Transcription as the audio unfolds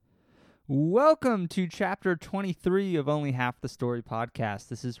Welcome to Chapter 23 of Only Half the Story podcast.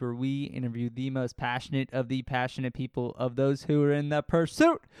 This is where we interview the most passionate of the passionate people, of those who are in the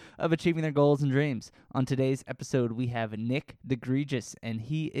pursuit of achieving their goals and dreams. On today's episode, we have Nick DeGregis, and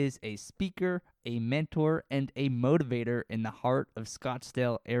he is a speaker, a mentor, and a motivator in the heart of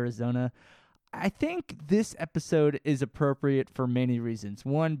Scottsdale, Arizona. I think this episode is appropriate for many reasons.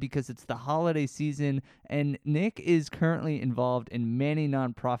 One, because it's the holiday season, and Nick is currently involved in many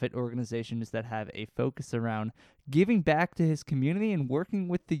nonprofit organizations that have a focus around giving back to his community and working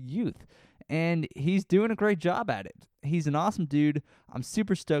with the youth. And he's doing a great job at it. He's an awesome dude. I'm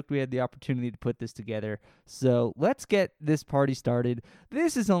super stoked we had the opportunity to put this together. So let's get this party started.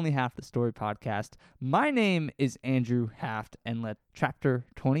 This is Only Half the Story podcast. My name is Andrew Haft, and let Chapter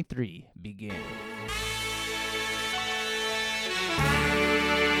 23 begin.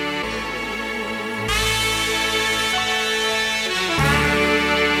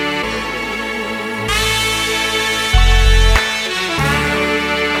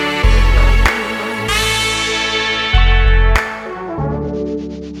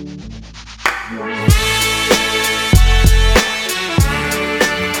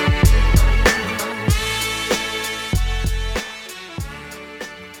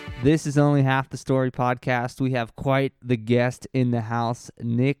 This is Only Half the Story podcast. We have quite the guest in the house,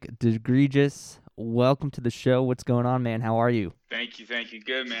 Nick DeGregis. Welcome to the show. What's going on, man? How are you? Thank you.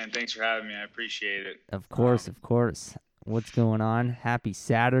 Good, man. Thanks for having me. I appreciate it. Of course. What's going on? Happy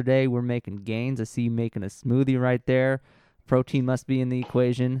Saturday. We're making gains. I see you making a smoothie right there. Protein must be in the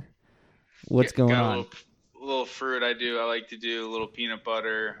equation. What's going on? A little fruit I do. I like to do a little peanut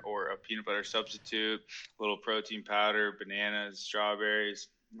butter or a peanut butter substitute, a little protein powder, bananas, strawberries.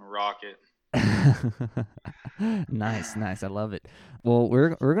 Rocket. Nice. I love it. Well, we're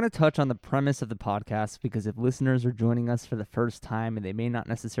going to touch on the premise of the podcast, because if listeners are joining us for the first time and they may not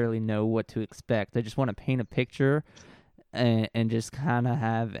necessarily know what to expect, I just want to paint a picture and just kind of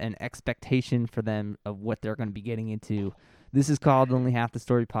have an expectation for them of what they're going to be getting into. This is called Only Half the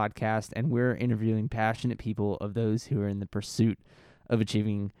Story podcast, and we're interviewing passionate people of those who are in the pursuit of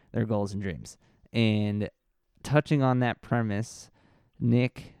achieving their goals and dreams. And touching on that premise,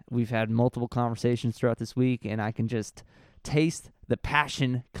 Nick, we've had multiple conversations throughout this week, and I can just taste the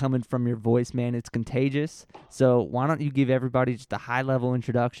passion coming from your voice, man. It's contagious. So why don't you give everybody just a high-level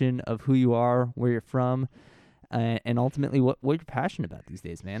introduction of who you are, where you're from, and ultimately what you're passionate about these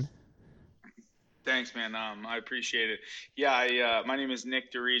days, man? Thanks, man. I appreciate it. Yeah, my name is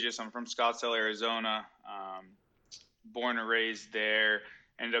Nick DeGregis. I'm from Scottsdale, Arizona. Born and raised there.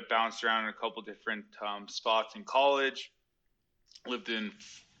 Ended up bounced around in a couple different spots in college. Lived in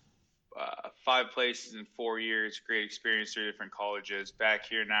 5 places in 4 years. Great experience, 3 different colleges. Back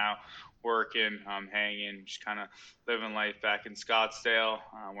here now, working, hanging, just kind of living life back in Scottsdale,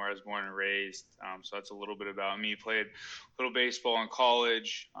 where I was born and raised. So that's a little bit about me. Played a little baseball in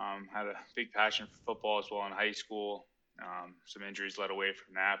college. Had a big passion for football as well in high school. Some injuries led away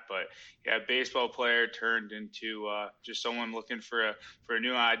from that, but yeah, baseball player turned into just someone looking for a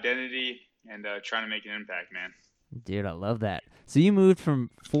new identity and trying to make an impact, man. Dude, I love that. So you moved from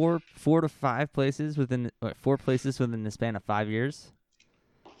four to 5 places within 4 places within the span of 5 years?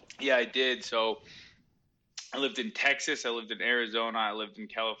 Yeah, I did. So I lived in Texas, I lived in Arizona, I lived in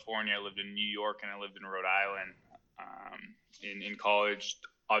California, I lived in New York, and I lived in Rhode Island. In college,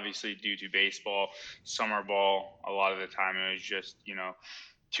 obviously due to baseball, summer ball, a lot of the time it was just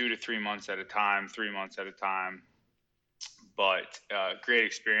 2 to 3 months at a time, 3 months at a time. But great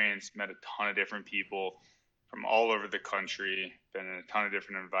experience. Met a ton of different people from all over the country, been in a ton of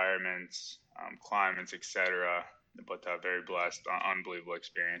different environments, climates, etc. But very blessed, unbelievable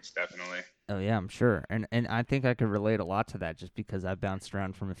experience, definitely. Oh yeah, I'm sure, and I think I could relate a lot to that, just because I've bounced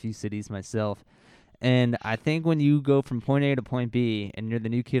around from a few cities myself, and I think when you go from point A to point B, and you're the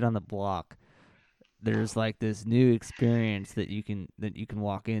new kid on the block, there's like this new experience that you can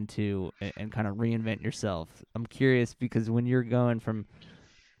walk into and kind of reinvent yourself. I'm curious, because when you're going from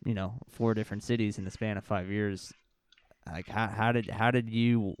 4 different cities in the span of 5 years, like how did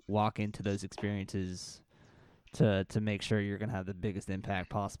you walk into those experiences to make sure you're gonna have the biggest impact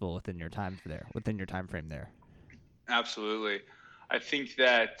possible within your time frame there? Absolutely. I think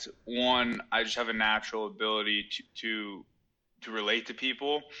that I just have a natural ability to relate to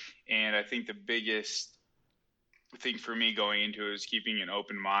people, and I think the biggest thing for me going into it was keeping an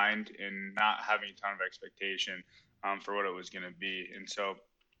open mind and not having a ton of expectation for what it was going to be. And so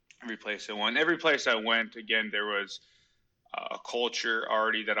every place I went, again, there was a culture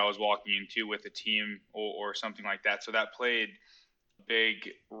already that I was walking into with a team or something like that. So that played big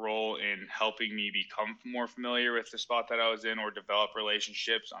role in helping me become more familiar with the spot that I was in or develop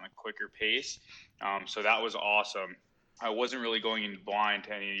relationships on a quicker pace. So that was awesome. I wasn't really going in blind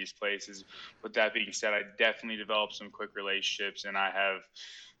to any of these places. With that being said, I definitely developed some quick relationships, and I have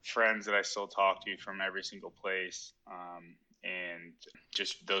friends that I still talk to from every single place. And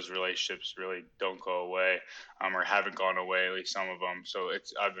just those relationships really don't go away, or haven't gone away, at least some of them. So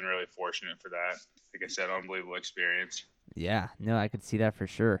I've been really fortunate for that. Like I said, unbelievable experience. Yeah, no, I could see that for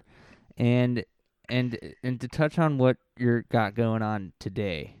sure. And and to touch on what you're got going on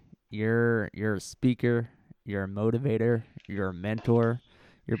today, you're a speaker, you're a motivator, you're a mentor,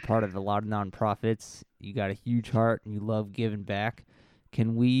 you're part of a lot of nonprofits. You got a huge heart and you love giving back.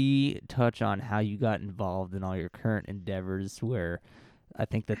 Can we touch on how you got involved in all your current endeavors where I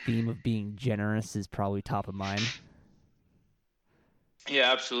think the theme of being generous is probably top of mind?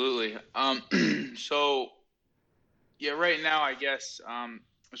 Yeah, absolutely. So yeah, right now, I guess,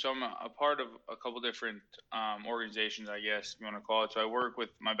 so I'm a part of a couple different organizations, I guess you want to call it. So I work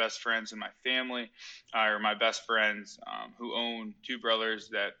with my best friends and my family, or my best friends who own two brothers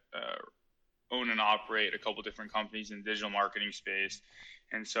that own and operate a couple different companies in the digital marketing space.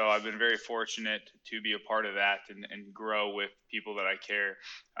 And so I've been very fortunate to be a part of that and grow with people that I care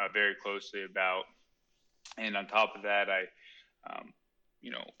very closely about. And on top of that, I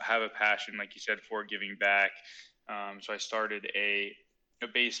have a passion, like you said, for giving back. So I started a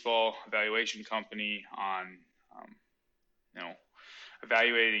baseball evaluation company on, um, you know,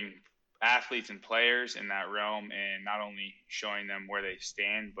 evaluating athletes and players in that realm, and not only showing them where they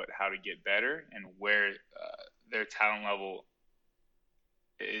stand, but how to get better and where their talent level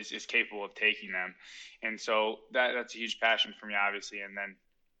is capable of taking them. And so that's a huge passion for me, obviously. And then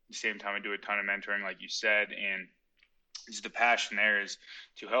at the same time, I do a ton of mentoring, like you said, and the passion there is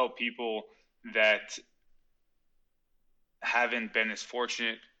to help people that haven't been as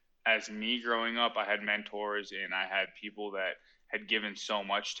fortunate as me growing up. I had mentors and I had people that had given so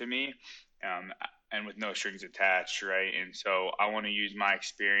much to me, and with no strings attached, right? And so I want to use my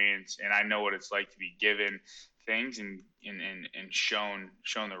experience, and I know what it's like to be given things and shown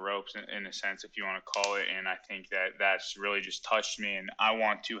the ropes in a sense, if you want to call it. And I think that's really just touched me, and I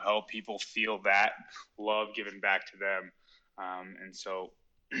want to help people feel that love given back to them. And so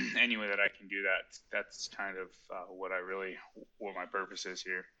any way that I can do that, that's kind of what my purpose is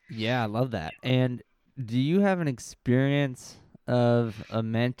here. Yeah, I love that. And do you have an experience of a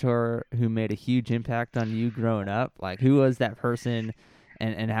mentor who made a huge impact on you growing up? Like, who was that person,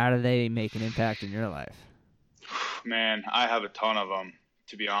 and how did they make an impact in your life? Man, I have a ton of them,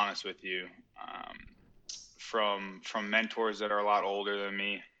 to be honest with you. From mentors that are a lot older than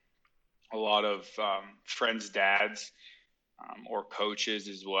me, a lot of friends' dads, or coaches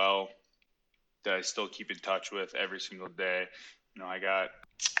as well, that I still keep in touch with every single day. I got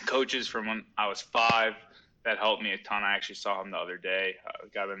coaches from when I was 5 that helped me a ton. I actually saw him the other day, a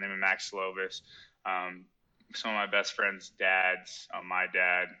guy by the name of Max Slovis. Some of my best friends' dads, my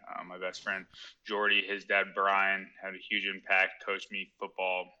dad, my best friend Jordy, his dad Brian had a huge impact, coached me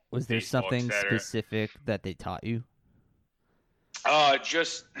football, Was there baseball, something etc. specific that they taught you?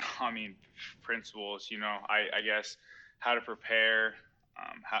 Just, I mean, principles. I guess how to prepare,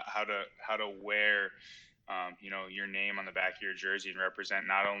 how to wear, your name on the back of your jersey and represent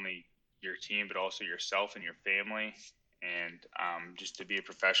not only your team but also yourself and your family, and just to be a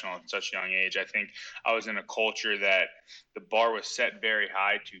professional at such a young age. I think I was in a culture that the bar was set very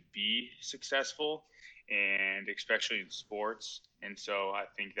high to be successful, and especially in sports. And so I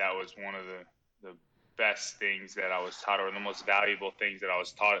think that was one of the best things that I was taught, or the most valuable things that I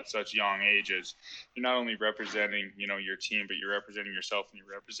was taught at such young ages. You're not only representing, your team, but you're representing yourself and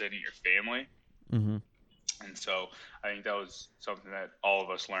you're representing your family. Mm-hmm. And so I think that was something that all of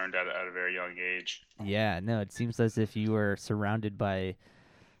us learned at a very young age. Yeah, no, it seems as if you were surrounded by,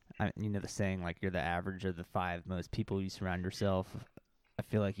 the saying, like, you're the average of the 5 most people you surround yourself. I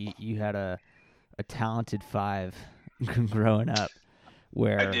feel like you had a talented 5 growing up, I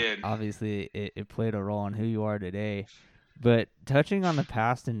where did. obviously it played a role in who you are today. But touching on the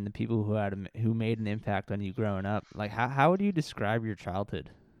past and the people who made an impact on you growing up, like, how would you describe your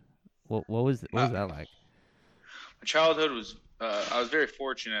childhood? What was that like? My childhood was, I was very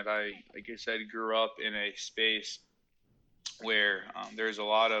fortunate. Like I said, grew up in a space where there's a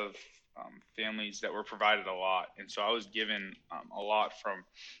lot of families that were provided a lot, and so I was given a lot from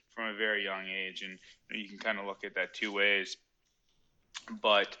a very young age. And you can kind of look at that two ways.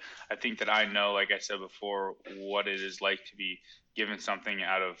 But I think that I know, like I said before, what it is like to be given something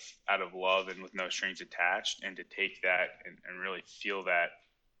out of love and with no strings attached, and to take that and really feel that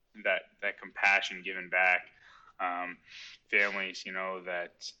compassion given back. families,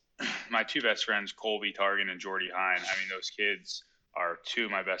 that my two best friends, Colby Targan and Jordy Hine, I mean, those kids are two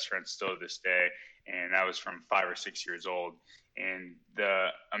of my best friends still to this day. And that was from 5 or 6 years old. And the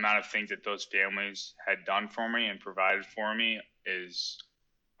amount of things that those families had done for me and provided for me is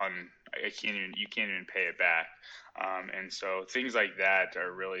you can't even pay it back. And so things like that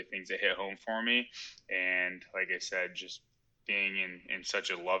are really things that hit home for me. And like I said, just being in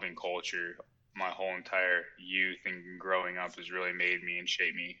such a loving culture my whole entire youth and growing up has really made me and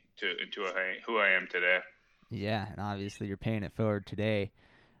shaped me into who I am today. Yeah, and obviously you're paying it forward today.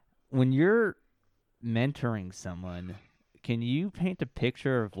 When you're mentoring someone, can you paint a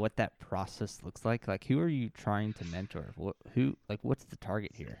picture of what that process looks like? Like, who are you trying to mentor? What's the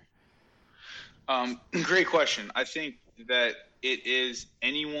target here? Great question. I think that it is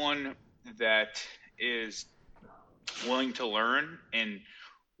anyone that is willing to learn and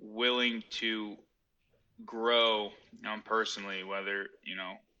willing to grow personally, whether,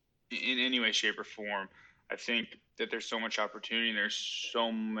 in any way, shape, or form. I think that there's so much opportunity. There's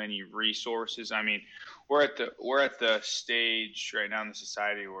so many resources. I mean, we're at the stage right now in the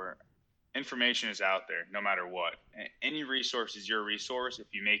society where information is out there no matter what. Any resource is your resource if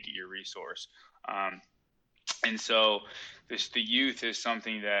you make it your resource. And so the youth is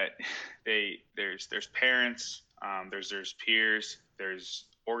something that there's parents, there's peers, there's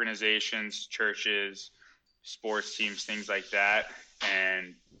organizations, churches, sports teams, things like that,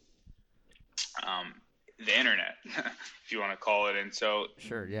 and the internet, if you want to call it. And so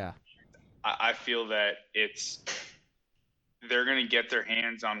sure, yeah, I feel that they're going to get their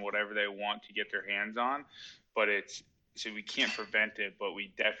hands on whatever they want to get their hands on, but so we can't prevent it, but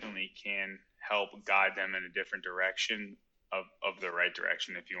we definitely can help guide them in a different direction of the right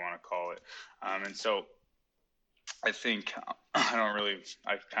direction, if you want to call it. And so I think I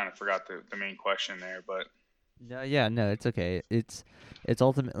kind of forgot the main question there, but no, it's okay. It's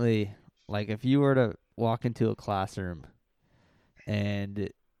ultimately like if you were to walk into a classroom and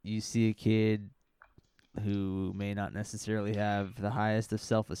you see a kid who may not necessarily have the highest of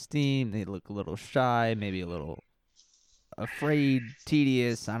self-esteem, they look a little shy, maybe a little afraid,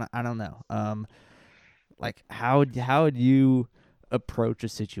 tedious. I don't know. Like how would you approach a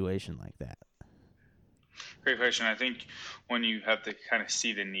situation like that? Great question. I think when you have to kind of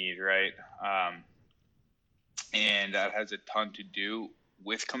see the need, right, and that has a ton to do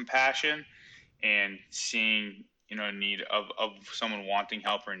with compassion and seeing a need of someone wanting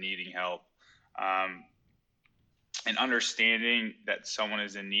help or needing help, and understanding that someone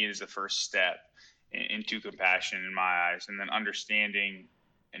is in need is the first step into compassion in my eyes, and then understanding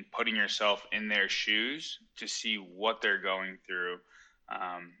and putting yourself in their shoes to see what they're going through.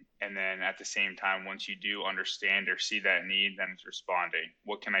 And then at the same time, once you do understand or see that need, then it's responding.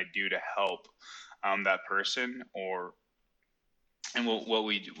 What can I do to help that person? And what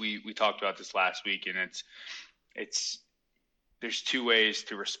we talked about this last week, and it's there's two ways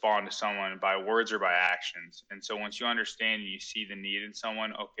to respond to someone, by words or by actions. And so once you understand and you see the need in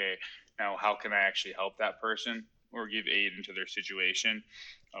someone, okay, now how can I actually help that person or give aid into their situation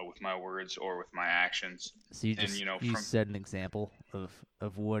with my words or with my actions? So you just you said an example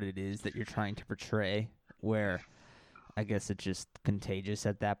of what it is that you're trying to portray, where I guess it's just contagious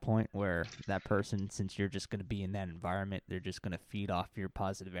at that point, where that person, since you're just going to be in that environment, they're just going to feed off your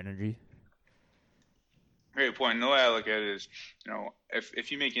positive energy. Great point. And the way I look at it is,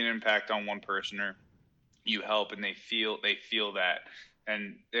 if you make an impact on one person or you help and they feel that,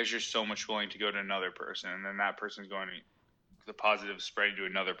 and there's just so much willing to go to another person, and then that person's going to the positive spreading to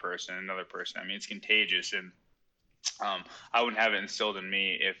another person. I mean, it's contagious, and I wouldn't have it instilled in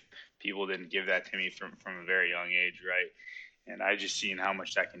me if people didn't give that to me from a very young age, right? And I just seen how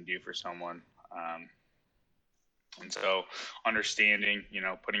much that can do for someone. And so understanding,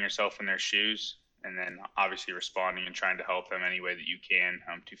 putting yourself in their shoes, and then obviously responding and trying to help them any way that you can,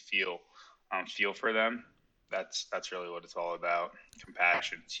 to feel for them. That's really what it's all about.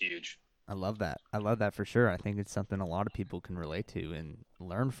 Compassion. It's huge. I love that for sure. I think it's something a lot of people can relate to and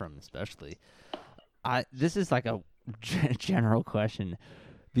learn from, especially. This is like a general question,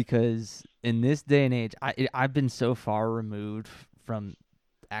 because in this day and age, I've been so far removed from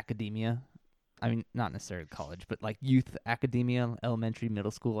academia. I mean, not necessarily college, but like youth academia, elementary,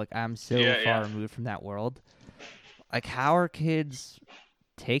 middle school. Like I'm so far removed from that world. Like, how are kids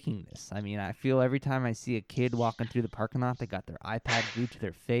taking this? I mean, I feel every time I see a kid walking through the parking lot, they got their iPad glued to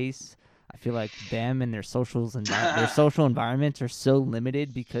their face. I feel like them and their their social environments are so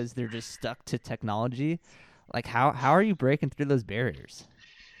limited because they're just stuck to technology. Like, how are you breaking through those barriers?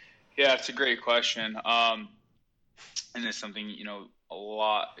 Yeah, it's a great question. And it's something, a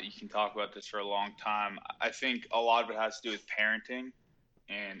lot. You can talk about this for a long time. I think a lot of it has to do with parenting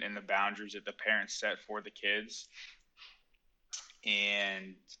and the boundaries that the parents set for the kids.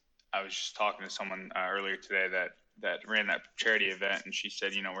 And I was just talking to someone earlier today that ran that charity event, and she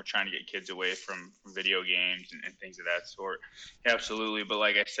said, we're trying to get kids away from video games and things of that sort. Yeah, absolutely. But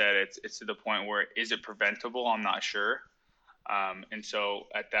like I said, it's to the point where, is it preventable? I'm not sure. And so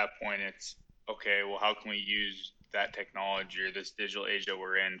at that point, it's okay. Well, how can we use that technology or this digital age that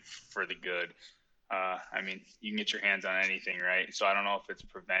we're in for the good? I mean, you can get your hands on anything, right? So I don't know if it's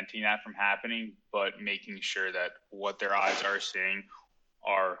preventing that from happening, but making sure that what their eyes are seeing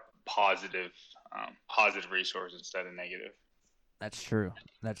are positive resources instead of negative. That's true.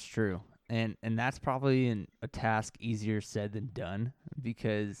 That's true. And that's probably a task easier said than done,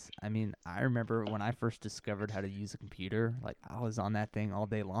 because I mean, I remember when I first discovered how to use a computer, like I was on that thing all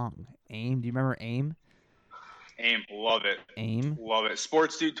day long. AIM, do you remember AIM? AIM, love it. AIM? Love it.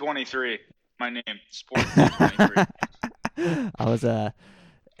 Sports Dude 23. My name, Sports Dude 23. I was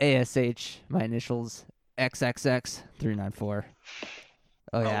ASH, my initials XXX 394.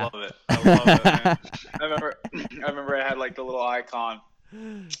 Oh yeah. I love it. I love it, man. I remember I had like the little icon.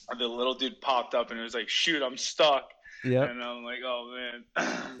 The little dude popped up and it was like, shoot, I'm stuck. Yep. And I'm like, oh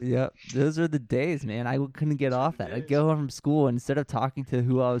man. Yep. Those are the days, man. I couldn't get off that. I'd go home from school, and instead of talking to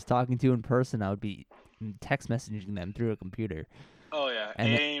who I was talking to in person, I would be text messaging them through a computer. Oh yeah. And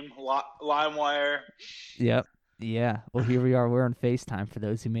AIM, LimeWire. Yep. Yeah. Well, here we are. We're on FaceTime, for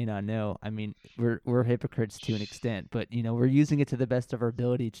those who may not know. I mean, we're hypocrites to an extent, but we're using it to the best of our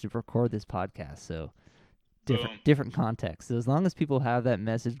ability to record this podcast. So different context. So as long as people have that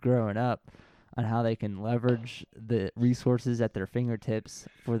message growing up on how they can leverage the resources at their fingertips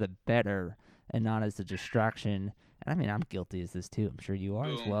for the better and not as a distraction. And I mean, I'm guilty as this too. I'm sure you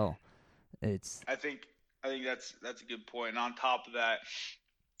are as well. I think that's a good point. And on top of that,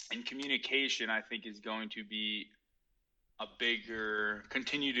 in communication, I think is going to be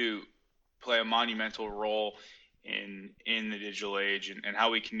continue to play a monumental role in the digital age and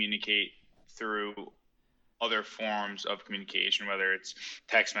how we communicate through other forms of communication, whether it's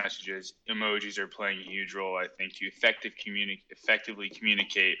text messages. Emojis are playing a huge role, I think, to effectively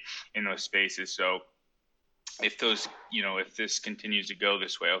communicate in those spaces. So if this continues to go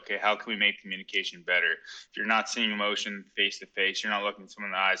this way, okay, how can we make communication better? If you're not seeing emotion face to face, you're not looking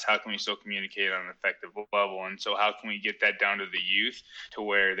someone in the eyes, how can we still communicate on an effective level? And so how can we get that down to the youth to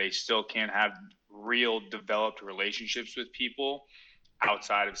where they still can have real developed relationships with people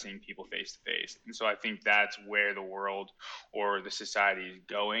outside of seeing people face to face? And so I think that's where the world or the society is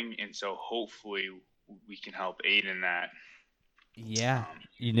going. And so hopefully we can help aid in that. Yeah.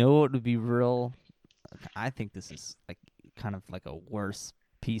 What would be real? I think this is like kind of like a worse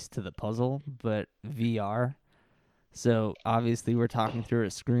piece to the puzzle, but VR. So obviously we're talking through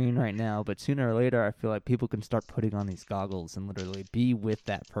a screen right now, but sooner or later I feel like people can start putting on these goggles and literally be with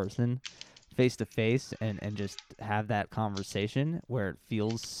that person face to face and just have that conversation where it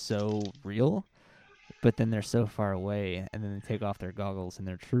feels so real, but then they're so far away, and then they take off their goggles and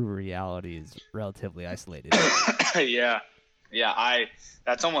their true reality is relatively isolated. Yeah,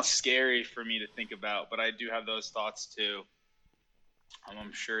 that's almost scary for me to think about, but I do have those thoughts too.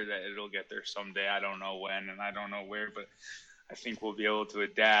 I'm sure that it'll get there someday. I don't know when and I don't know where, but I think we'll be able to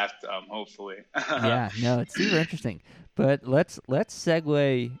adapt, hopefully. Yeah, no, it's super interesting. But let's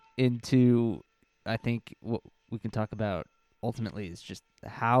segue into, I think what we can talk about ultimately is just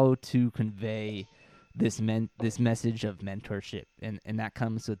how to convey this message of mentorship, and that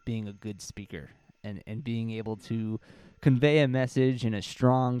comes with being a good speaker and being able to convey a message in a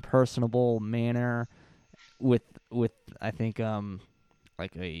strong, personable manner with I think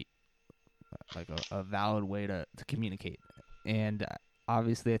like a valid way to communicate. And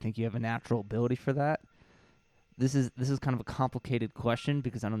obviously I think you have a natural ability for that. This is kind of a complicated question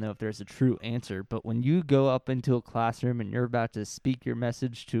because I don't know if there's a true answer, but when you go up into a classroom and you're about to speak your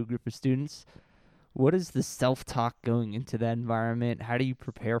message to a group of students, what is the self-talk going into that environment? How do you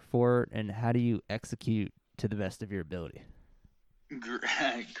prepare for it, and how do you execute to the best of your ability?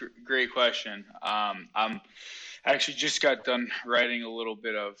 Great question. I'm actually just got done writing a little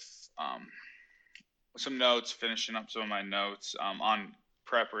bit of some notes, finishing up some of my notes on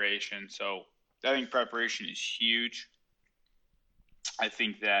preparation. So I think preparation is huge. I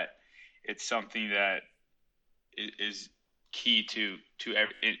think that it's something that is key to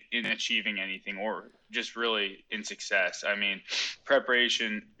in achieving anything, or just really in success. I mean,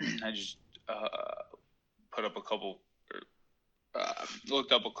 preparation. I just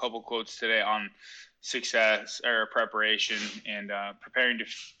looked up a couple quotes today on success or preparation, and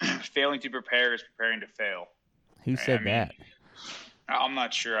failing to prepare is preparing to fail. Who said that? I'm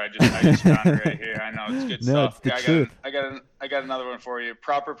not sure. I just found it right here. I know it's good No, stuff. it's the Yeah, truth. I got another one for you.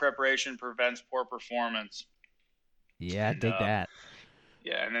 Proper preparation prevents poor performance. Yeah, And dig that.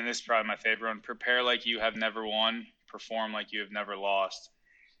 yeah, and then this is probably my favorite one. Prepare like you have never won. Perform like you have never lost.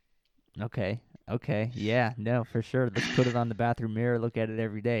 Okay. Okay. Yeah, no, for sure. Let's put it on the bathroom mirror, look at it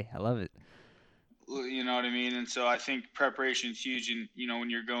every day. I love it. You know what I mean? And so I think preparation is huge. And when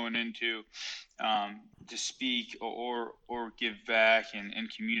you're going into to speak or give back and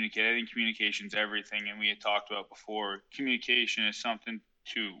communicate. I think communication is everything, and we had talked about before. Communication is something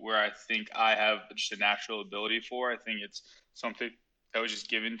to where I think I have just a natural ability for. I think it's something that was just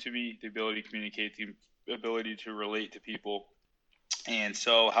given to me, the ability to communicate, the ability to relate to people. And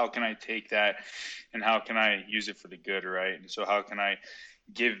so how can I take that and how can I use it for the good, right? And so how can I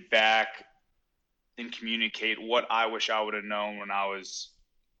give back and communicate what I wish I would have known when I was,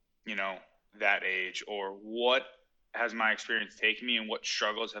 that age, or what has my experience taken me and what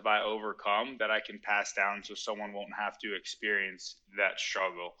struggles have I overcome that I can pass down so someone won't have to experience that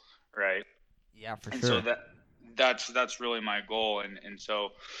struggle, right? Yeah, for And so sure. that's really my goal. And so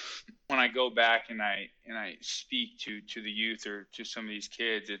when I go back and I speak to the youth or to some of these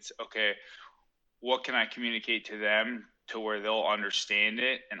kids, it's okay, what can I communicate to them to where they'll understand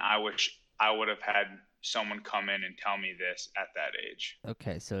it? And I wish I would have had someone come in and tell me this at that age.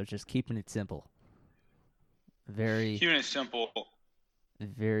 Okay, so just keeping it simple. Very, Keeping it simple.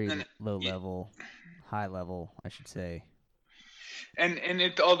 very And low level, high level, I should say. and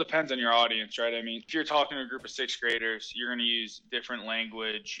it all depends on your audience, right? I mean, if you're talking to a group of sixth graders, you're going to use different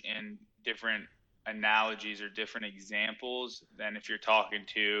language and different analogies or different examples than if you're talking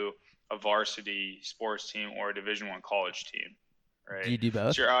to a varsity sports team or a Division I college team, Do right? you do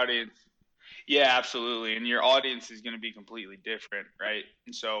both? So your audience, yeah, absolutely, and your audience is going to be completely different, right?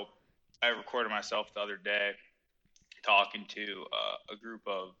 And so I recorded myself the other day talking to a group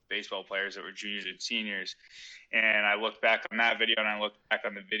of baseball players that were juniors and seniors. And I looked back on that video and I looked back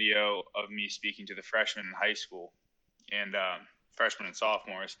on the video of me speaking to the freshmen in high school and freshmen and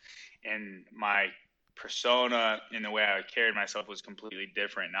sophomores. And my persona and the way I carried myself was completely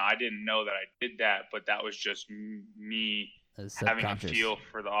different. Now, I didn't know that I did that, but that was just me having a Subconscious. feel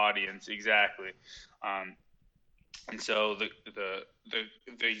for the audience. Exactly. Um, and so the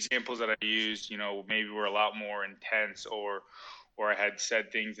examples that I used, maybe were a lot more intense, or I had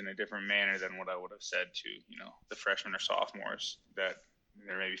said things in a different manner than what I would have said to the freshmen or sophomores. That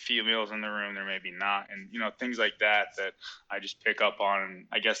there may be females in the room, there may be not, and things like that I just pick up on. And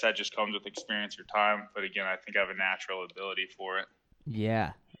I guess that just comes with experience or time. But again, I think I have a natural ability for it.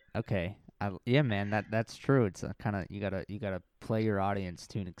 Yeah. Okay. Yeah, man. That's true. It's kind of you gotta play your audience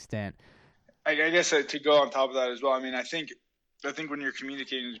to an extent. I guess to go on top of that as well. I mean, I think when you're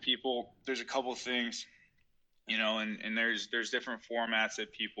communicating to people, there's a couple things and there's different formats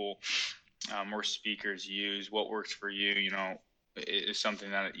that people or speakers use. What works for you, is something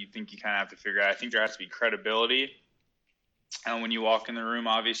that you think you kind of have to figure out. I think there has to be credibility when you walk in the room,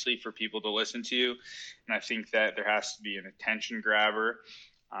 obviously, for people to listen to you. And I think that there has to be an attention grabber,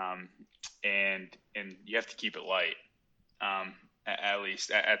 um, and you have to keep it light, at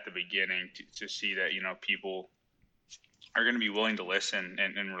least at the beginning, to see that people are going to be willing to listen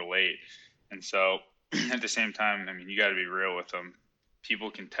and relate. And so at the same time, I mean, you got to be real with them.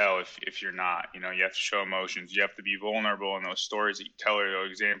 People can tell if you're not. You have to show emotions. You have to be vulnerable in those stories that you tell or those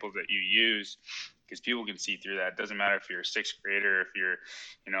examples that you use, because people can see through that. It doesn't matter if you're a sixth grader, if you're,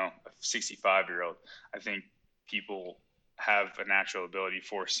 a 65-year-old. I think people have a natural ability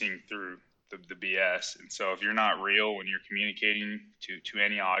for seeing through the BS. And so if you're not real when you're communicating to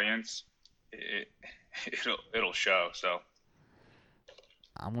any audience, it'll show. So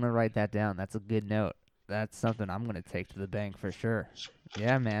I'm gonna write that down. That's a good note. That's something I'm gonna take to the bank for sure.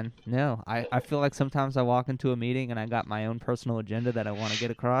 Yeah, man. No, I feel like sometimes I walk into a meeting and I got my own personal agenda that I want to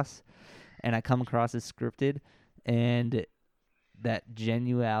get across, and I come across as scripted, and that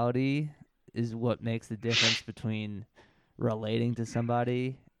genuality is what makes the difference between relating to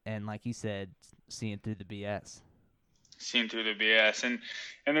somebody and, like you said, seeing through the BS. seeing through the BS, and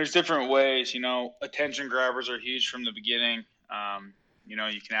there's different ways. Attention grabbers are huge from the beginning.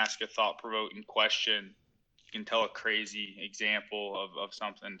 You can ask a thought-provoking question. You can tell a crazy example of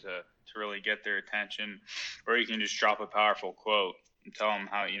something to really get their attention, or you can just drop a powerful quote and tell them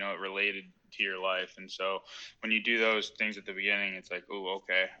how it related to your life. And so when you do those things at the beginning, it's like, oh,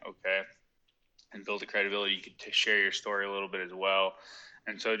 okay, and build the credibility. You could share your story a little bit as well.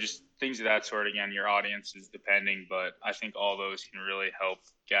 And so just things of that sort. Again, your audience is depending, but I think all those can really help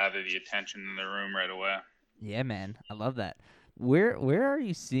gather the attention in the room right away. Yeah, man. I love that. Where are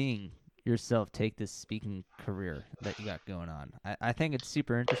you seeing yourself take this speaking career that you got going on? I think it's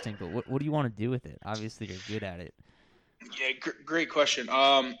super interesting, but what do you want to do with it? Obviously, you're good at it. Yeah, great question.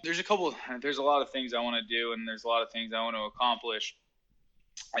 There's a lot of things I want to do, and there's a lot of things I want to accomplish.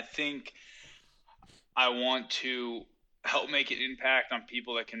 I think I want to help make an impact on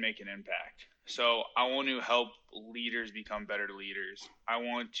people that can make an impact. So I want to help leaders become better leaders. I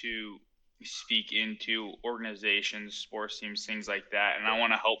want to speak into organizations, sports teams, things like that, and I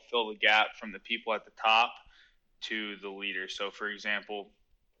want to help fill the gap from the people at the top to the leaders. So, for example,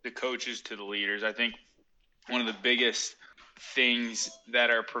 the coaches to the leaders. I think one of the biggest things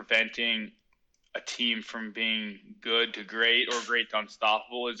that are preventing a team from being good to great or great to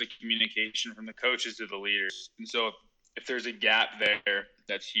unstoppable is the communication from the coaches to the leaders. And so if there's a gap there,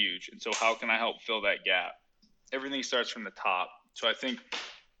 that's huge. And so how can I help fill that gap? Everything starts from the top. So I think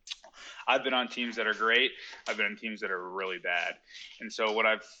I've been on teams that are great. I've been on teams that are really bad. And so what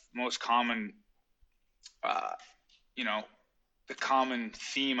I've most common, the common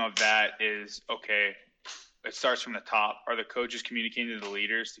theme of that is, okay, it starts from the top. Are the coaches communicating to the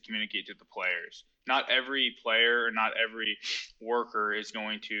leaders to communicate to the players? Not every player or not every worker is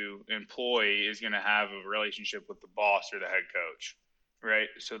going to have a relationship with the boss or the head coach, right?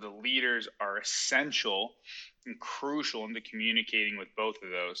 So the leaders are essential and crucial into communicating with both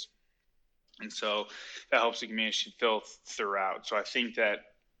of those. And so that helps the communication fill throughout. So I think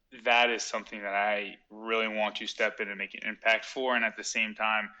that is something that I really want to step in and make an impact for. And at the same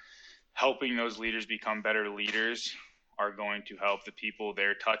time, helping those leaders become better leaders are going to help the people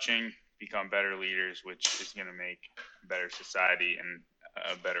they're touching become better leaders, which is going to make a better society and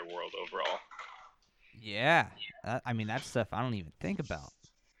a better world overall. Yeah. That's stuff I don't even think about.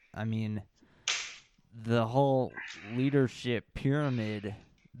 I mean, the whole leadership pyramid,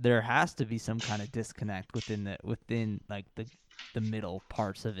 there has to be some kind of disconnect within the middle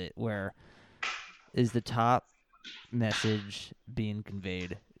parts of it, where is the top message being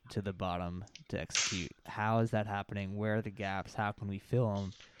conveyed to the bottom to execute? How is that happening? Where are the gaps? How can we fill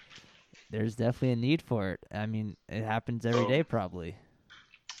them? There's definitely a need for it. I mean, it happens every day, probably.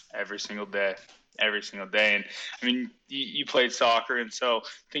 Every single day. And I mean, you played soccer, and so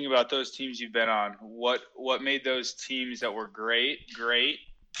think about those teams you've been on. What made those teams that were great,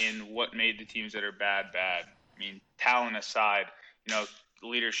 and what made the teams that are bad? I mean, talent aside,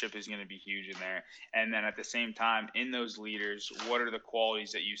 leadership is going to be huge in there. And then at the same time, in those leaders, what are the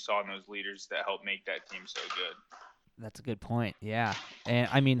qualities that you saw in those leaders that help make that team so good? That's a good point. Yeah. And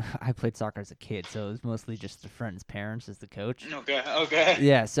I mean, I played soccer as a kid, so it was mostly just the friend's parents as the coach. Okay.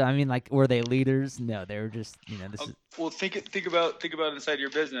 Yeah. So I mean, like, were they leaders? No, they were just, Well, think about inside your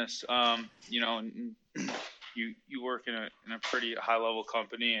business. You work in a pretty high level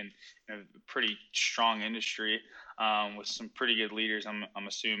company and in a pretty strong industry with some pretty good leaders. I'm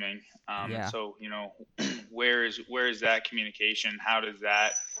assuming. Yeah. So where is that communication? How does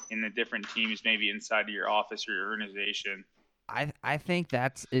that in the different teams, maybe inside of your office or your organization? I think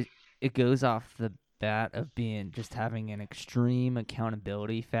that's it. It goes off the bat of just having an extreme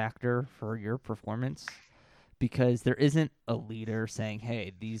accountability factor for your performance, because there isn't a leader saying,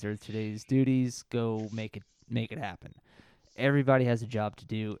 "Hey, these are today's duties. Go make it happen." Everybody has a job to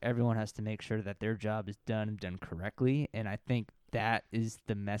do. Everyone has to make sure that their job is done correctly, and I think that is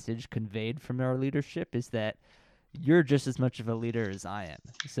the message conveyed from our leadership, is that you're just as much of a leader as I am.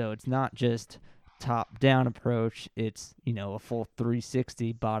 So it's not just top-down approach. It's, a full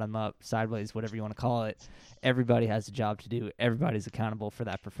 360, bottom-up, sideways, whatever you want to call it. Everybody has a job to do. Everybody's accountable for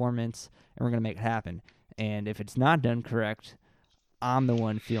that performance, and we're going to make it happen. And if it's not done correct, I'm the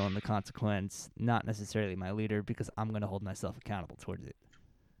one feeling the consequence, not necessarily my leader, because I'm going to hold myself accountable towards it.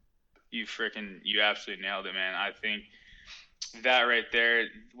 You absolutely nailed it, man. I think that right there,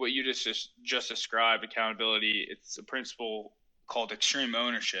 what you just described, accountability, it's a principle called extreme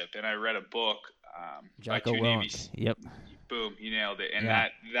ownership. And I read a book Jocko Willink. Yep. Boom, you nailed it. And yeah.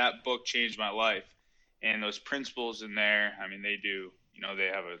 that book changed my life. And those principles in there, I mean, they do, they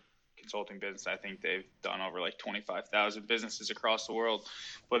have a consulting business. I think they've done over like 25,000 businesses across the world.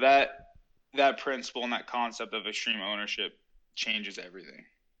 But that principle and that concept of extreme ownership changes everything.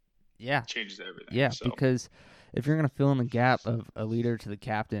 Yeah. Changes everything. Yeah, so. Because if you're going to fill in the gap of a leader to the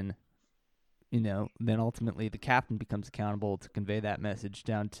captain, then ultimately the captain becomes accountable to convey that message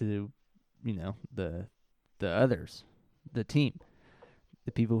down to, the others, the team,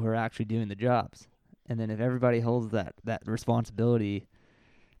 the people who are actually doing the jobs. And then if everybody holds that responsibility,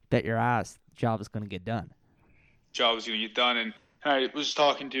 bet your ass, job is going to get done. Job is going to get done. And I was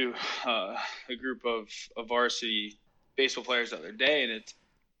talking to a group of varsity baseball players the other day,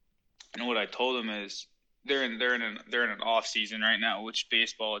 and what I told them is, they're in an off season right now, which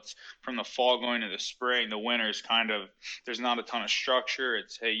baseball, it's from the fall going to the spring. The winter is kind of, there's not a ton of structure.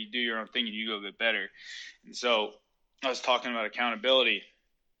 It's, hey, you do your own thing and you go get better. And so I was talking about accountability,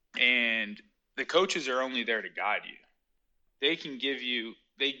 and the coaches are only there to guide you. They can give you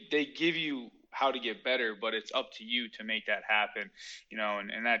they give you how to get better, but it's up to you to make that happen,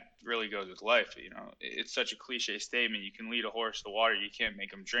 and that really goes with life. It's such a cliche statement. You can lead a horse to water, you can't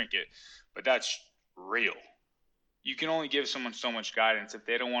make them drink it, but that's real. You can only give someone so much guidance. If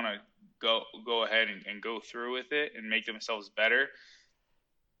they don't want to go ahead and go through with it and make themselves better,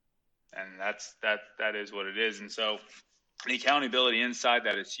 and that is what it is. And so the accountability inside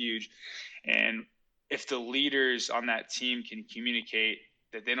that is huge. And if the leaders on that team can communicate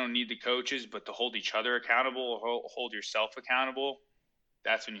that they don't need the coaches, but to hold each other accountable or hold yourself accountable,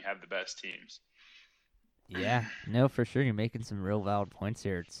 that's when you have the best teams. Yeah, no, for sure. You're making some real valid points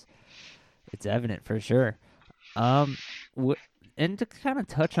here. It's evident for sure. And to kind of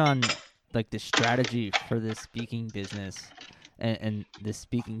touch on like the strategy for the speaking business and the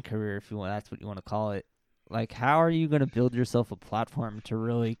speaking career, if you want, that's what you want to call it. Like, how are you going to build yourself a platform to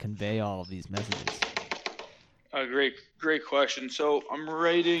really convey all of these messages? Great question. So I'm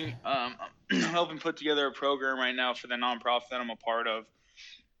writing, I'm helping put together a program right now for the nonprofit that I'm a part of.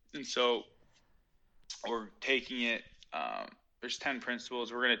 And so we're taking it, there's 10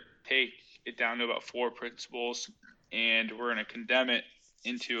 principles. We're going to take it down to about 4 principles, and we're going to condemn it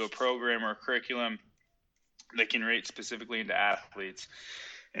into a program or a curriculum that can relate specifically into athletes.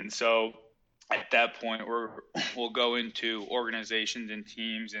 And so at that point, we'll go into organizations and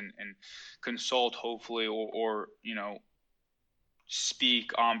teams and consult, hopefully, or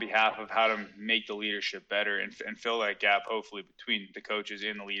speak on behalf of how to make the leadership better and fill that gap, hopefully, between the coaches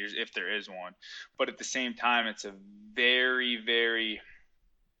and the leaders, if there is one. But at the same time, it's a very, very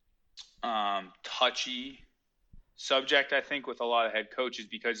touchy subject, I think, with a lot of head coaches,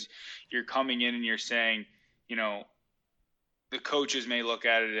 because you're coming in and you're saying, the coaches may look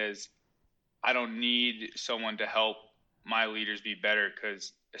at it as, I don't need someone to help my leaders be better,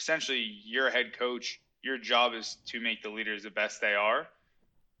 because essentially you're a head coach. Your job is to make the leaders the best they are,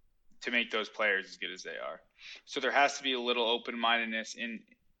 to make those players as good as they are. So there has to be a little open-mindedness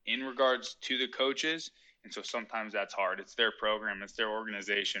in regards to the coaches. And so sometimes that's hard. It's their program. It's their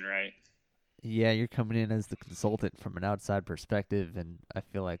organization, right? Yeah, you're coming in as the consultant from an outside perspective, and I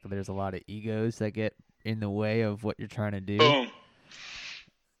feel like there's a lot of egos that get in the way of what you're trying to do. Boom.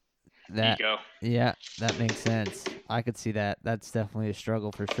 Ego. Yeah, that makes sense. I could see that. That's definitely a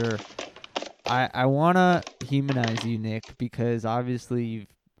struggle for sure. I want to humanize you, Nick, because obviously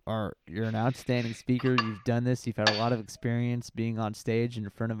you're an outstanding speaker. You've done this. You've had a lot of experience being on stage in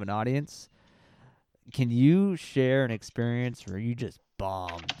front of an audience. Can you share an experience where you just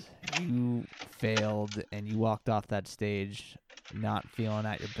bombed, you failed, and you walked off that stage not feeling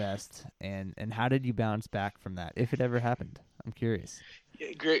at your best? And how did you bounce back from that, if it ever happened? I'm curious.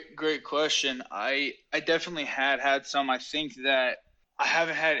 Yeah, great question. I definitely had some. I think that I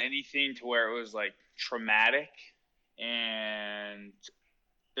haven't had anything to where it was like traumatic, and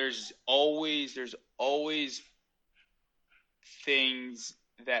there's always things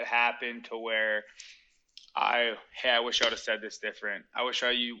that happen to where I wish I would have said this different. I wish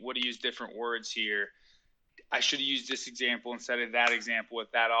I would have used different words here. I should have used this example instead of that example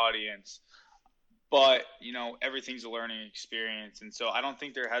with that audience. But, everything's a learning experience. And so I don't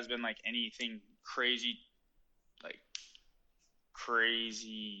think there has been like anything crazy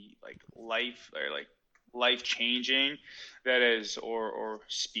life changing that is, or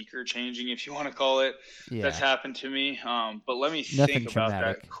speaker changing, if you want to call it, that's happened to me. But let me think about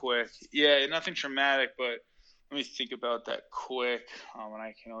that quick. Yeah, nothing traumatic, but let me think about that quick. And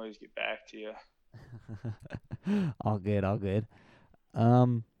I can always get back to you. All good.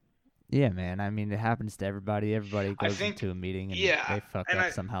 Yeah, man. I mean, it happens to everybody. Everybody goes into a meeting and they fuck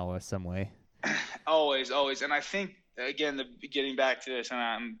up somehow or some way. Always. And I think, again, getting back to this, and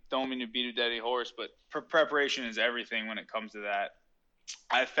I don't mean to beat a dead horse, but preparation is everything when it comes to that.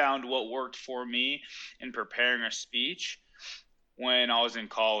 I found what worked for me in preparing a speech when I was in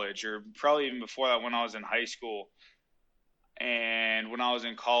college, or probably even before that when I was in high school. And when I was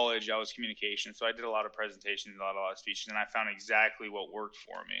in college, I was communication. So I did a lot of presentations, a lot of speeches, and I found exactly what worked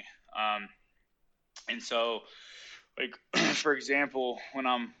for me. And so, like, for example, when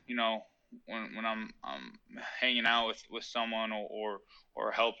I'm, when I'm hanging out with someone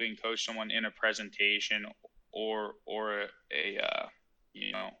or helping coach someone in a presentation or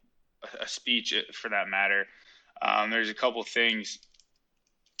a speech for that matter, there's a couple things.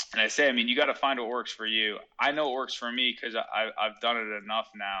 And I say, you got to find what works for you. I know it works for me because I've done it enough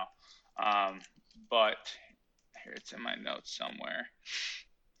now. But here, it's in my notes somewhere.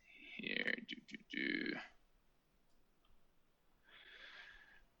 Here,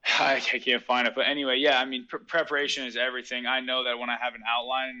 I can't find it, but anyway, yeah. I mean, preparation is everything. I know that when I have an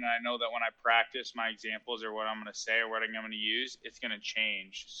outline, and I know that when I practice my examples or what I'm going to say or what I'm going to use, it's going to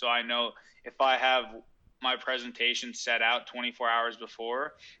change. So I know if I have my presentation set out 24 hours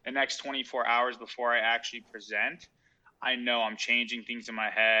before, the next 24 hours before I actually present, I know I'm changing things in my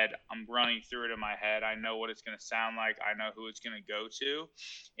head. I'm running through it in my head. I know what it's going to sound like. I know who it's going to go to,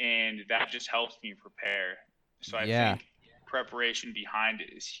 and that just helps me prepare. So I Yeah. think preparation behind it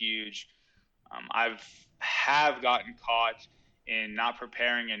is huge. I've have gotten caught in not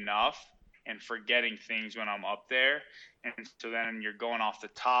preparing enough and forgetting things when I'm up there, and so then you're going off the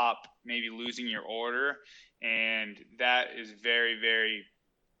top, maybe losing your order, and that is very, very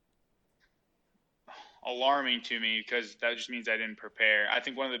alarming to me because that just means I didn't prepare. I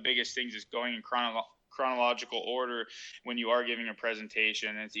think one of the biggest things is going in chronological order when you are giving a presentation,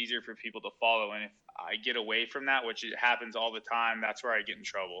 and it's easier for people to follow. And if I get away from that, which it happens all the time, that's where I get in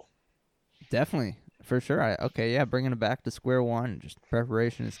trouble. Definitely, for sure. Bringing it back to square one. Just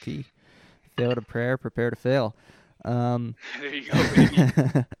preparation is key. Fail to prepare to fail. There you go,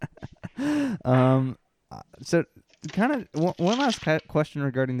 baby. So kind of one last question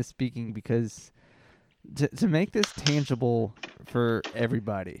regarding the speaking, because to make this tangible for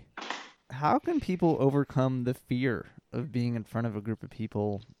everybody, how can people overcome the fear of being in front of a group of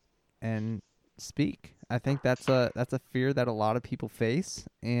people and speak? I think that's a fear that a lot of people face.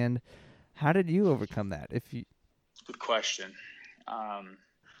 And how did you overcome that? Good question.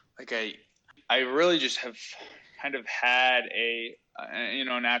 Like I really just have kind of had a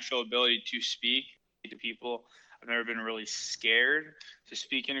natural ability to speak to people. I've never been really scared to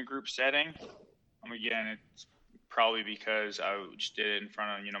speak in a group setting. Again, it's probably because I just did it in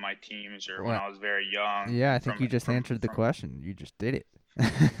front of my teams or when I was very young. Yeah, I think you just answered the question. You just did it.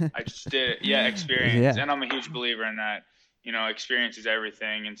 I just did it. Yeah, experience. Yeah. And I'm a huge believer in that. Experience is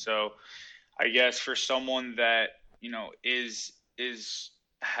everything. And so I guess for someone that,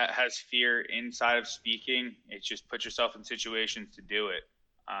 has fear inside of speaking, it's just put yourself in situations to do it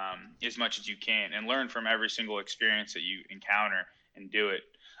as much as you can and learn from every single experience that you encounter and do it.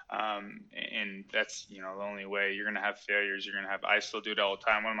 And that's, the only way. You're going to have failures. I still do it all the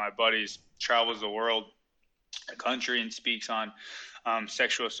time. One of my buddies travels the world, the country, and speaks on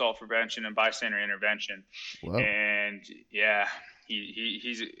sexual assault prevention and bystander intervention. Whoa. And yeah,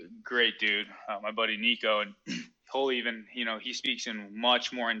 he's a great dude, my buddy Nico, and he'll even, he speaks in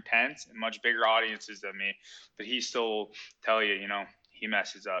much more intense and much bigger audiences than me, but he still tell you, he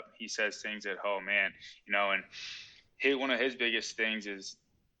messes up. He says things that, oh man, and one of his biggest things is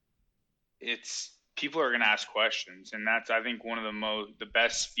it's people are going to ask questions, and that's, I think, one of the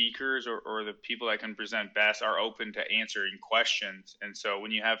best speakers or the people that can present best are open to answering questions. And so when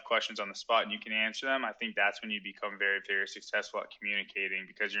you have questions on the spot and you can answer them, I think that's when you become very, very successful at communicating,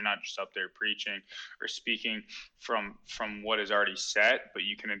 because you're not just up there preaching or speaking from what is already set, but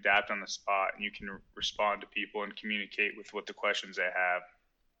you can adapt on the spot and you can respond to people and communicate with what the questions they have.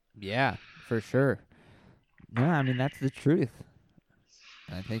 Yeah, for sure. No, I mean, that's the truth.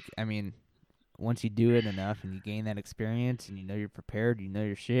 Once you do it enough and you gain that experience and you're prepared,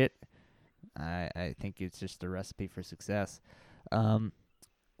 your shit, I think it's just a recipe for success.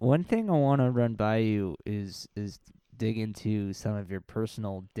 One thing I want to run by you is dig into some of your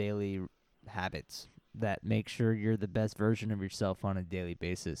personal daily habits that make sure you're the best version of yourself on a daily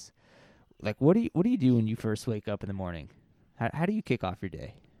basis. Like, what do you do when you first wake up in the morning? How do you kick off your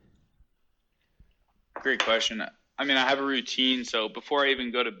day? Great question. I mean, I have a routine, so before I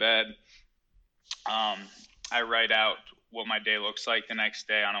even go to bed, I write out what my day looks like the next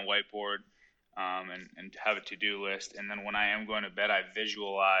day on a whiteboard, and have a to-do list. And then when I am going to bed, I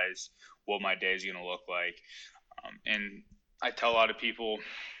visualize what my day is going to look like. And I tell a lot of people,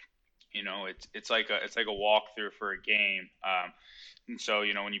 it's like a walkthrough for a game. And so,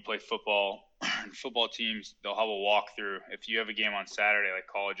 when you play football, football teams, they'll have a walkthrough. If you have a game on Saturday, like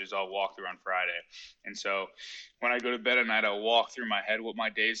colleges, I'll walk through on Friday. And so when I go to bed at night, I'll walk through my head what my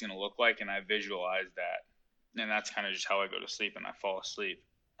day is going to look like, and I visualize that. And that's kind of just how I go to sleep and I fall asleep.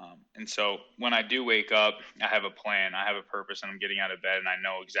 And so when I do wake up, I have a plan, I have a purpose, and I'm getting out of bed and I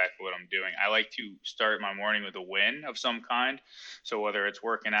know exactly what I'm doing. I like to start my morning with a win of some kind. So whether it's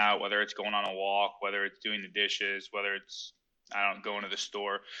working out, whether it's going on a walk, whether it's doing the dishes, whether it's, going to the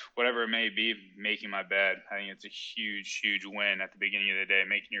store, whatever it may be, making my bed. I think it's a huge, huge win at the beginning of the day,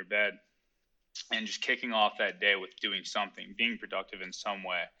 making your bed and just kicking off that day with doing something, being productive in some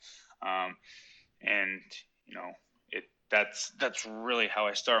way. And, that's really how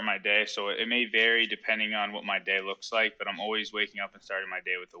I start my day. So it may vary depending on what my day looks like, but I'm always waking up and starting my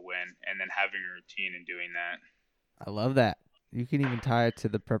day with a win, and then having a routine and doing that. I love that. You can even tie it to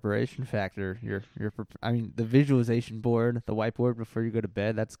the preparation factor. I mean, the visualization board, the whiteboard before you go to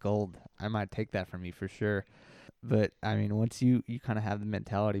bed, that's gold. I might take that from you for sure. But, I mean, once you kind of have the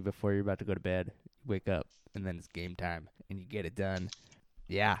mentality before you're about to go to bed, you wake up, and then it's game time, and you get it done.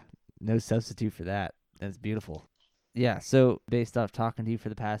 Yeah, no substitute for that. That's beautiful. Yeah, so based off talking to you for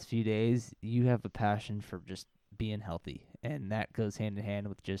the past few days, you have a passion for just being healthy, and that goes hand in hand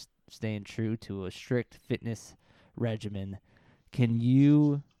with just staying true to a strict fitness regimen. Can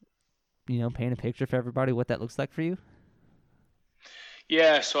you paint a picture for everybody what that looks like for you?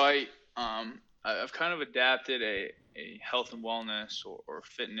 Yeah, so I've kind of adapted a health and wellness or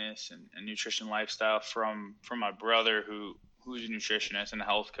fitness and nutrition lifestyle from my brother who's a nutritionist and a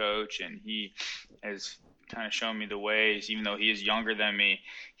health coach, and he has kind of shown me the ways. Even though he is younger than me,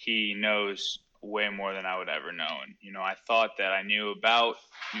 he knows way more than I would ever know. And I thought that I knew about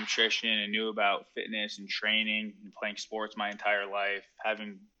nutrition and knew about fitness and training and playing sports my entire life,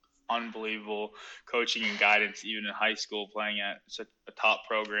 having unbelievable coaching and guidance even in high school, playing at such a top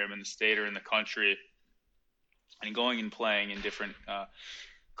program in the state or in the country, and going and playing in different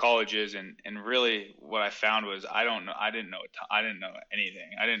colleges. And really what I found was I didn't know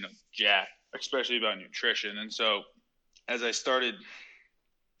anything. I didn't know jack, especially about nutrition. And so as I started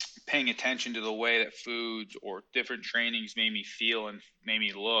paying attention to the way that foods or different trainings made me feel and made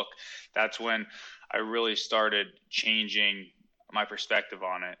me look, that's when I really started changing my perspective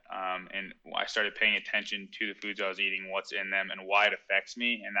on it. And I started paying attention to the foods I was eating, what's in them, and why it affects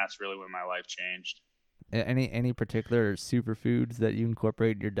me. And that's really when my life changed. Any particular superfoods that you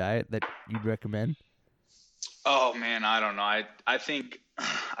incorporate in your diet that you'd recommend? Oh man, I don't know. I think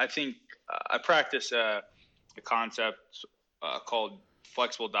I practice a concept called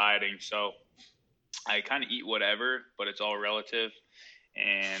flexible dieting. So I kind of eat whatever, but it's all relative.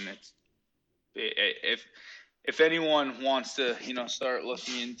 And if anyone wants to, start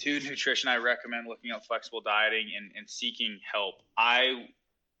looking into nutrition, I recommend looking up flexible dieting and seeking help.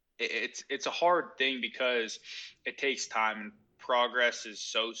 It's a hard thing because it takes time, and progress is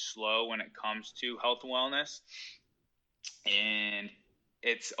so slow when it comes to health and wellness, and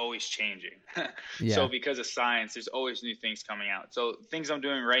it's always changing. Yeah. So because of science, there's always new things coming out. So things I'm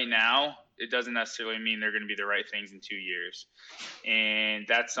doing right now, it doesn't necessarily mean they're going to be the right things in 2 years. And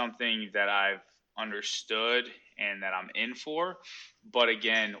that's something that I've understood and that I'm in for. But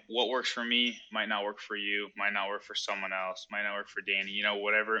again, what works for me might not work for you, might not work for someone else, might not work for Danny,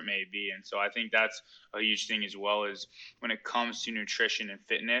 whatever it may be. And so I think that's a huge thing, as well as when it comes to nutrition and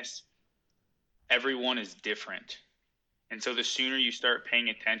fitness, everyone is different. And so the sooner you start paying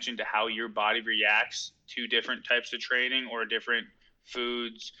attention to how your body reacts to different types of training or different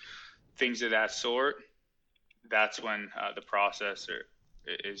foods, things of that sort, that's when the process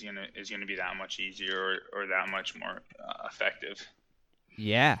is gonna be that much easier or that much more effective.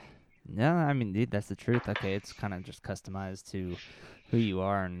 Yeah. No, I mean, dude, that's the truth. Okay, it's kind of just customized to who you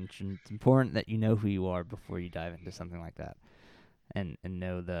are, and it's important that you know who you are before you dive into something like that, and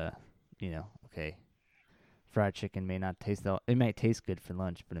know okay, fried chicken may not taste it may taste good for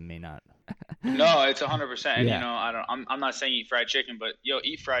lunch, but it may not. No, it's 100%. And Yeah. I'm not saying eat fried chicken, but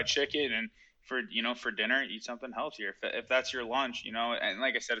eat fried chicken, and for dinner, eat something healthier. If that's your lunch, and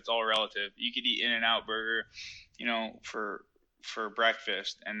like I said, it's all relative. You could eat In-N-Out burger, for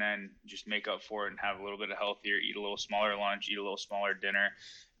breakfast, and then just make up for it and have a little bit of healthier, eat a little smaller lunch, eat a little smaller dinner.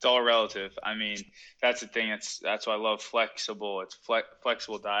 It's all relative. I mean, that's the thing. That's why I love flexible. It's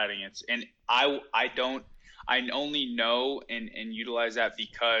flexible dieting. I only know and utilize that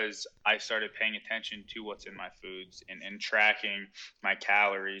because I started paying attention to what's in my foods and tracking my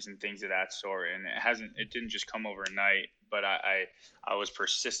calories and things of that sort. And it didn't just come overnight, but I was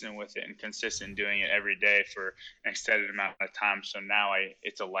persistent with it and consistent doing it every day for an extended amount of time. So now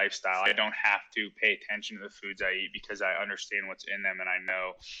it's a lifestyle. I don't have to pay attention to the foods I eat because I understand what's in them and I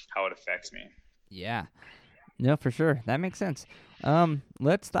know how it affects me. Yeah. No, for sure. That makes sense.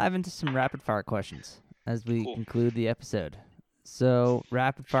 Let's dive into some rapid fire questions as we Cool. conclude the episode. So,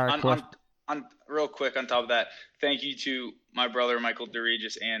 rapid fire question. On real quick on top of that, thank you to my brother Michael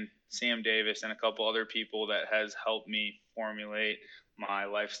DeRegis and Sam Davis and a couple other people that has helped me formulate my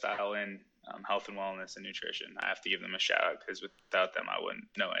lifestyle in health and wellness and nutrition. I have to give them a shout out because without them I wouldn't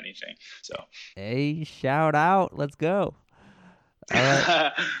know anything. So Hey, shout out. Let's go. All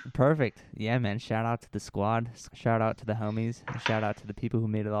right. Perfect. Yeah, man. Shout out to the squad. Shout out to the homies. Shout out to the people who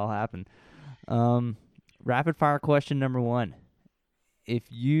made it all happen. Rapid fire question number 1. If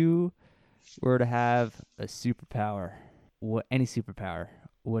you were to have a superpower, any superpower,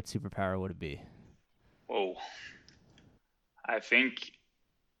 what superpower would it be? Whoa. I think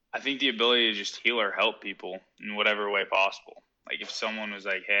the ability to just heal or help people in whatever way possible. Like if someone was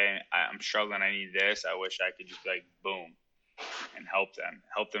like, "Hey, I'm struggling, I need this," I wish I could just be like, boom, and help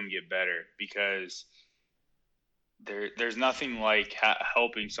them get better, because there's nothing like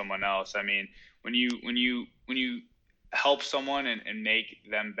helping someone else. I mean, when you help someone and make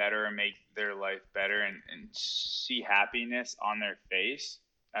them better and make their life better and see happiness on their face,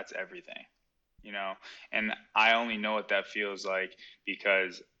 that's everything, you know. And I only know what that feels like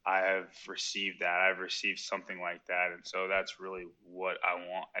because I have received that. I've received something like that, and so that's really what I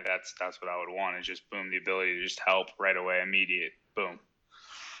want. That's what I would want, is just boom, the ability to just help right away, immediate, boom.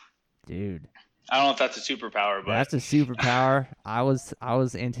 Dude, I don't know if that's a superpower, but that's a superpower. I was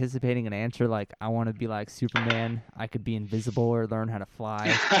anticipating an answer like I want to be like Superman. I could be invisible or learn how to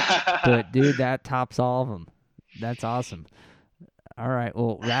fly. But dude, that tops all of them. That's awesome. All right.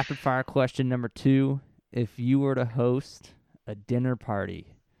 Well, rapid fire question number 2. If you were to host a dinner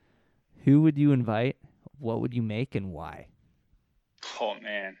party, who would you invite? What would you make and why? oh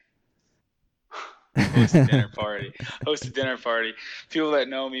man. Host a dinner party. Host a dinner party. People that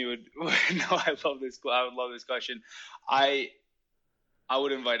know me would know I love this. I would love this question. I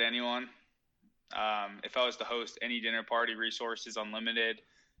would invite anyone. If I was to host any dinner party, resources unlimited,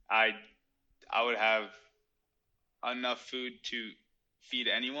 I would have enough food to feed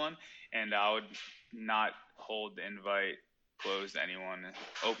anyone, and I would not hold the invite closed to anyone.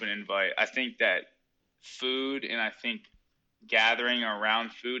 Open invite. I think that food, and I think gathering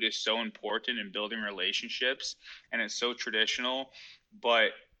around food is so important in building relationships, and it's so traditional, but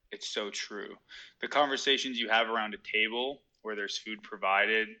it's so true. The conversations you have around a table where there's food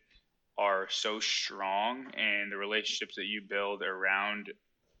provided are so strong, and the relationships that you build around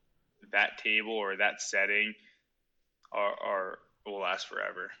that table or that setting are will last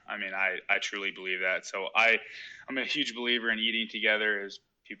forever. I mean, I truly believe that. So I'm a huge believer in eating together. As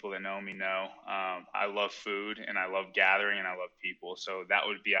people that know me know, I love food and I love gathering and I love people. So that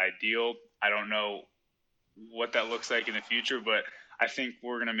would be ideal. I don't know what that looks like in the future, but I think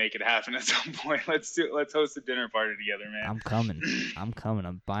we're gonna make it happen at some point. Let's host a dinner party together, man. I'm coming.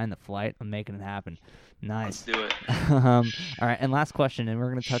 I'm buying the flight. I'm making it happen. Nice. Let's do it. All right, and last question, and we're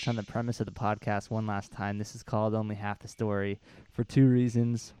going to touch on the premise of the podcast one last time. This is called Only Half the Story for 2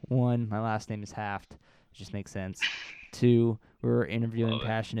 reasons. 1, my last name is Haft. It just makes sense. 2, we're interviewing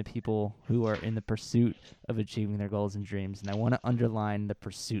passionate people who are in the pursuit of achieving their goals and dreams. And I want to underline the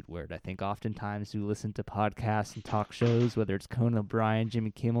pursuit word. I think oftentimes we listen to podcasts and talk shows, whether it's Conan O'Brien, Jimmy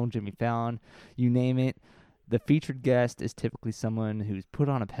Kimmel, Jimmy Fallon, you name it. The featured guest is typically someone who's put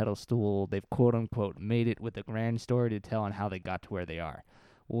on a pedestal. They've quote-unquote made it with a grand story to tell on how they got to where they are.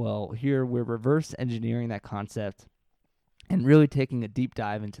 Well, here we're reverse engineering that concept and really taking a deep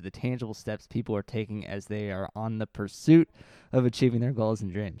dive into the tangible steps people are taking as they are on the pursuit of achieving their goals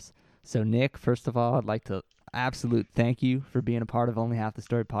and dreams. So, Nick, first of all, I'd like to absolute thank you for being a part of Only Half the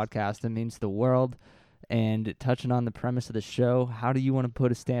Story podcast. It means the world. And touching on the premise of the show, how do you want to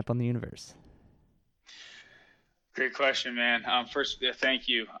put a stamp on the universe? Great question, man. First, thank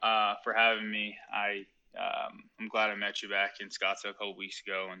you for having me. I'm glad I met you back in Scottsdale a couple weeks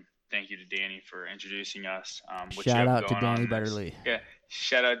ago, and thank you to Danny for introducing us. Shout out to Danny Butterly. Yeah,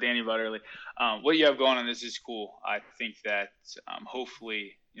 shout out Danny Butterly. What you have going on this is cool. I think that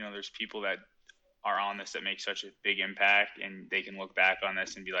hopefully, there's people that are on this that make such a big impact, and they can look back on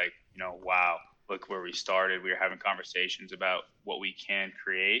this and be like, wow, look where we started. We were having conversations about what we can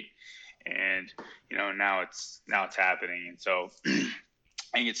create. And now it's happening, and so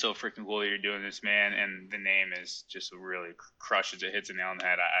I think it's so freaking cool that you're doing this, man. And the name is just really crushes it, hits a nail on the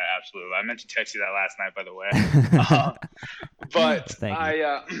head. I absolutely. I meant to text you that last night, by the way.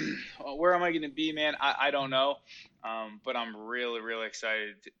 But where am I going to be, man? I don't know. But I'm really, really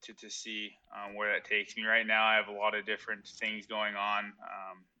excited to see where that takes me. Right now, I have a lot of different things going on.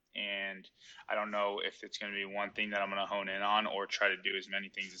 And I don't know if it's going to be one thing that I'm going to hone in on or try to do as many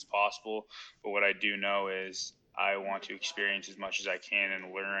things as possible. But what I do know is I want to experience as much as I can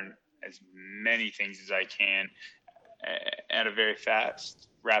and learn as many things as I can at a very fast,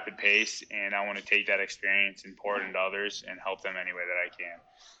 rapid pace. And I want to take that experience and pour it into others and help them any way that I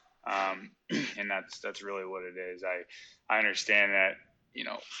can. And that's really what it is. I understand that,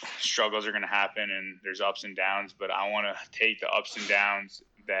 struggles are going to happen and there's ups and downs, but I want to take the ups and downs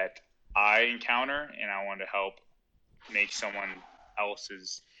that I encounter, and I want to help make someone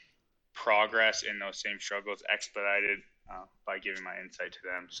else's progress in those same struggles expedited by giving my insight to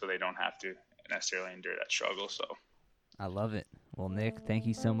them so they don't have to necessarily endure that struggle. So I love it. Well, Nick, thank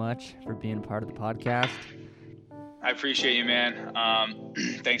you so much for being part of the podcast. I appreciate you, man.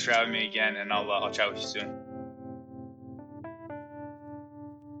 Thanks for having me again, and I'll chat with you soon.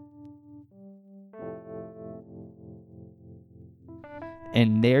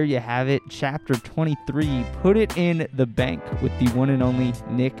 And there you have it, chapter 23, Put It in the Bank with the one and only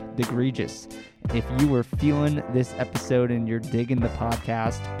Nick DeGregis. If you were feeling this episode and you're digging the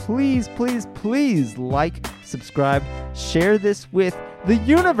podcast, please, please, please like, subscribe, share this with the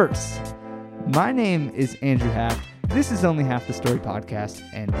universe. My name is Andrew Haft. This is Only Half the Story Podcast,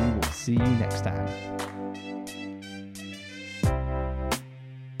 and we will see you next time.